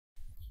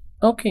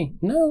Okay,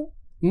 now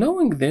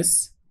knowing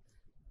this,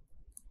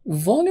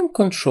 volume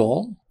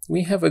control,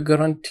 we have a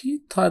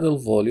guaranteed tidal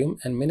volume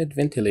and minute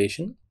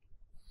ventilation,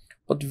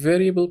 but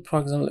variable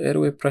proximal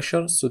airway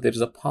pressure, so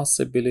there's a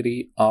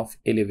possibility of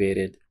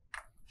elevated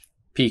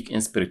peak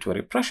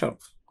inspiratory pressure.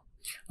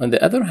 On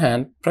the other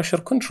hand, pressure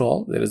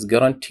control, there is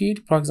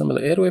guaranteed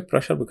proximal airway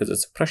pressure because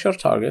it's a pressure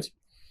target,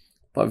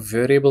 but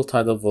variable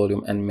tidal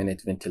volume and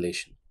minute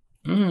ventilation.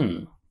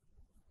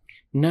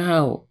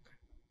 Now,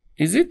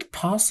 is it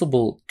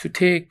possible to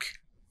take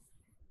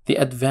the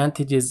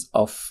advantages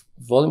of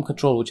volume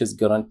control, which is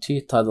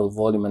guaranteed tidal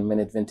volume and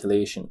minute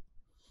ventilation,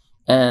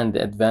 and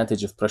the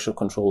advantage of pressure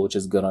control, which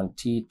is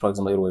guaranteed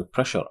proximal airway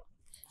pressure,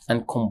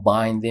 and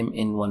combine them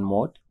in one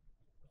mode?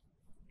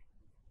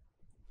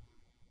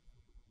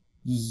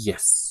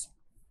 Yes.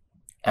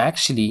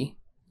 Actually,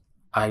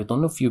 I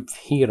don't know if you've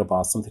heard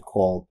about something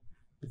called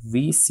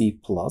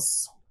VC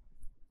plus,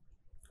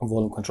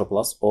 volume control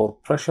plus, or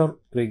pressure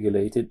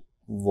regulated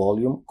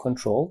volume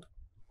controlled.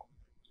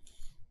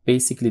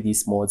 Basically,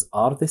 these modes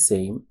are the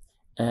same,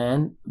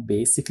 and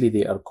basically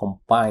they are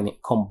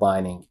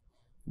combining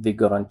the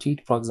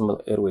guaranteed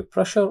proximal airway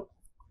pressure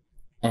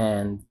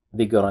and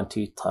the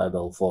guaranteed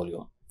tidal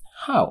volume.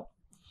 How?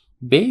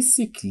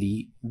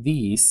 Basically,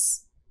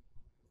 these,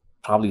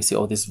 probably you say,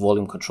 oh, this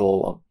volume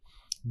control,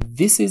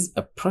 this is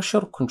a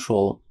pressure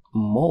control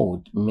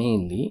mode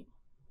mainly,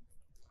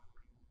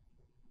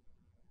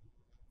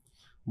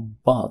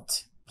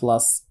 but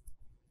plus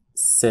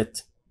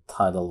set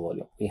tidal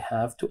volume. We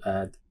have to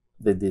add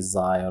the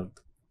desired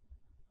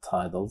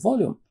tidal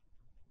volume.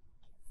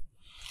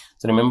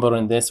 So remember,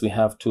 in this we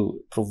have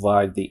to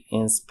provide the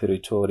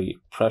inspiratory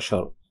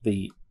pressure,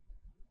 the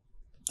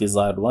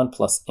desired one,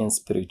 plus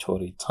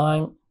inspiratory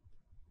time.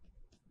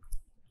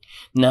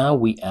 Now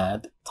we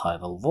add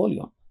tidal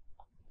volume.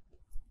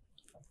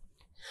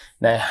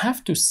 Now I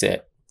have to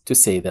say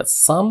that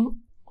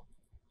some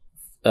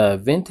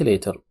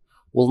ventilator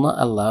will not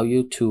allow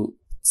you to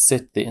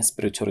set the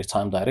inspiratory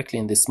time directly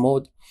in this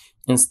mode.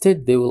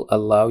 Instead, they will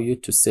allow you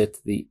to set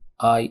the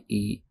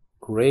IE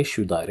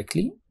ratio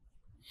directly.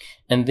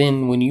 And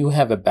then when you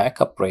have a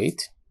backup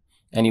rate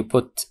and you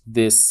put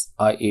this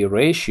IE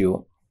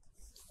ratio,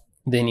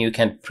 then you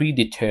can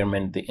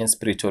predetermine the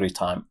inspiratory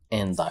time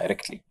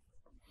indirectly.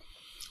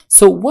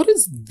 So what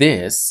is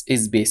this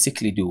is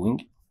basically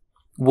doing?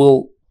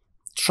 We'll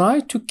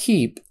try to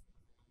keep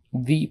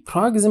the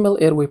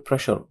proximal airway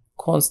pressure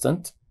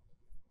constant,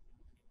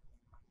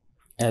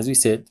 as we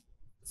said,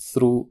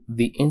 through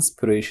the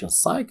inspiration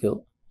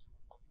cycle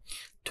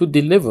to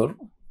deliver,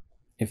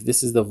 if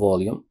this is the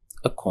volume,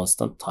 a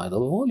constant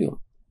tidal volume.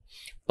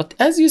 But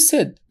as you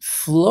said,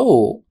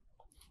 flow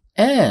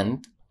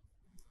and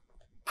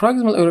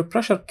proximal airway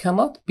pressure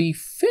cannot be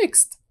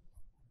fixed,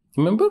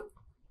 remember,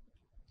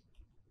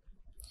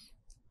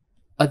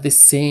 at the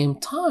same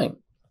time.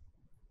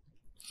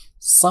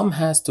 Some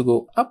has to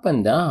go up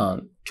and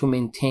down to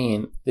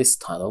maintain this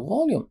tidal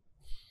volume.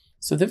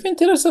 So the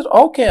ventilator said,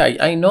 okay,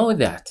 I know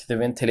that. The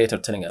ventilator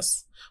telling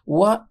us,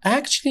 what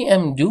actually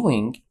I'm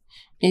doing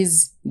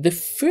is the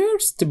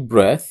first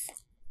breath,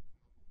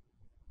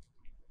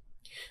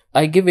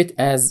 I give it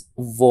as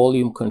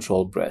volume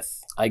control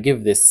breath. I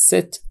give this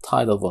set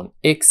tidal volume,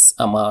 X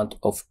amount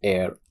of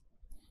air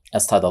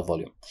as tidal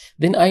volume.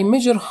 Then I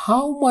measure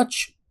how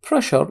much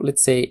pressure,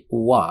 let's say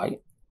Y,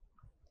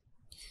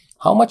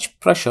 how much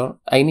pressure,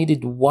 I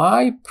needed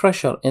Y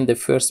pressure in the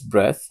first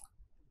breath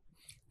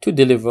to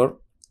deliver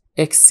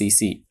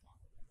XCC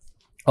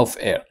of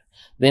air.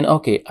 Then,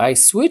 okay, I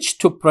switch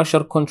to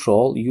pressure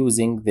control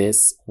using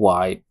this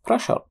Y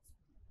pressure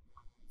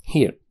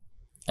here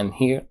and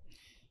here,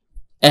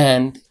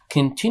 and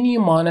continue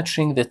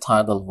monitoring the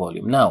tidal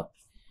volume. Now,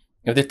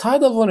 if the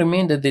tidal volume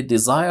remained at the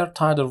desired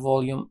tidal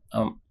volume,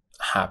 I'm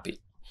happy.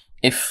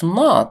 If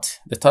not,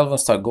 the tidal volume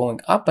start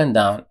going up and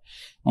down.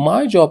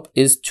 My job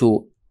is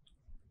to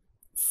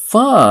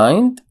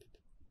find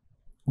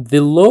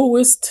the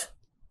lowest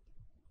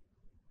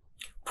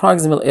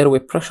proximal airway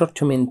pressure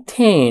to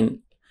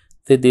maintain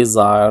the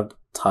desired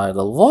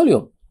tidal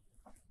volume.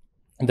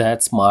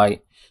 That's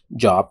my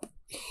job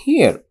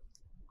here.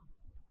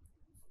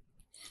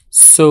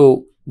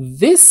 So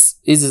this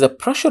is a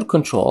pressure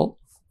control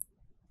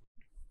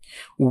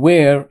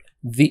where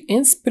the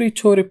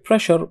inspiratory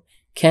pressure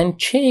can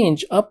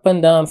change up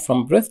and down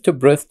from breath to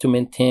breath to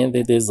maintain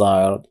the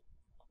desired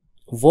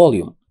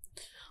volume.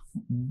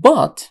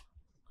 But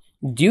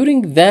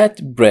during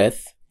that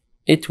breath,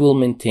 it will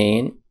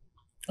maintain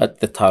at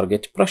the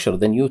target pressure,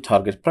 the new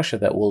target pressure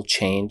that will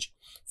change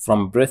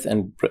from breath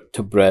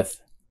to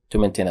breath to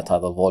maintain a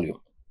tidal volume.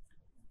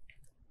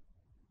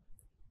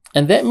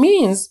 And that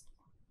means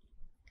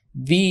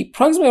the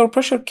proximal airway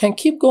pressure can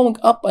keep going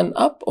up and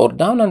up or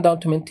down and down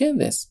to maintain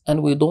this.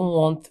 And we do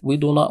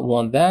not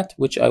want that,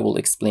 which I will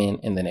explain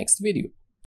in the next video.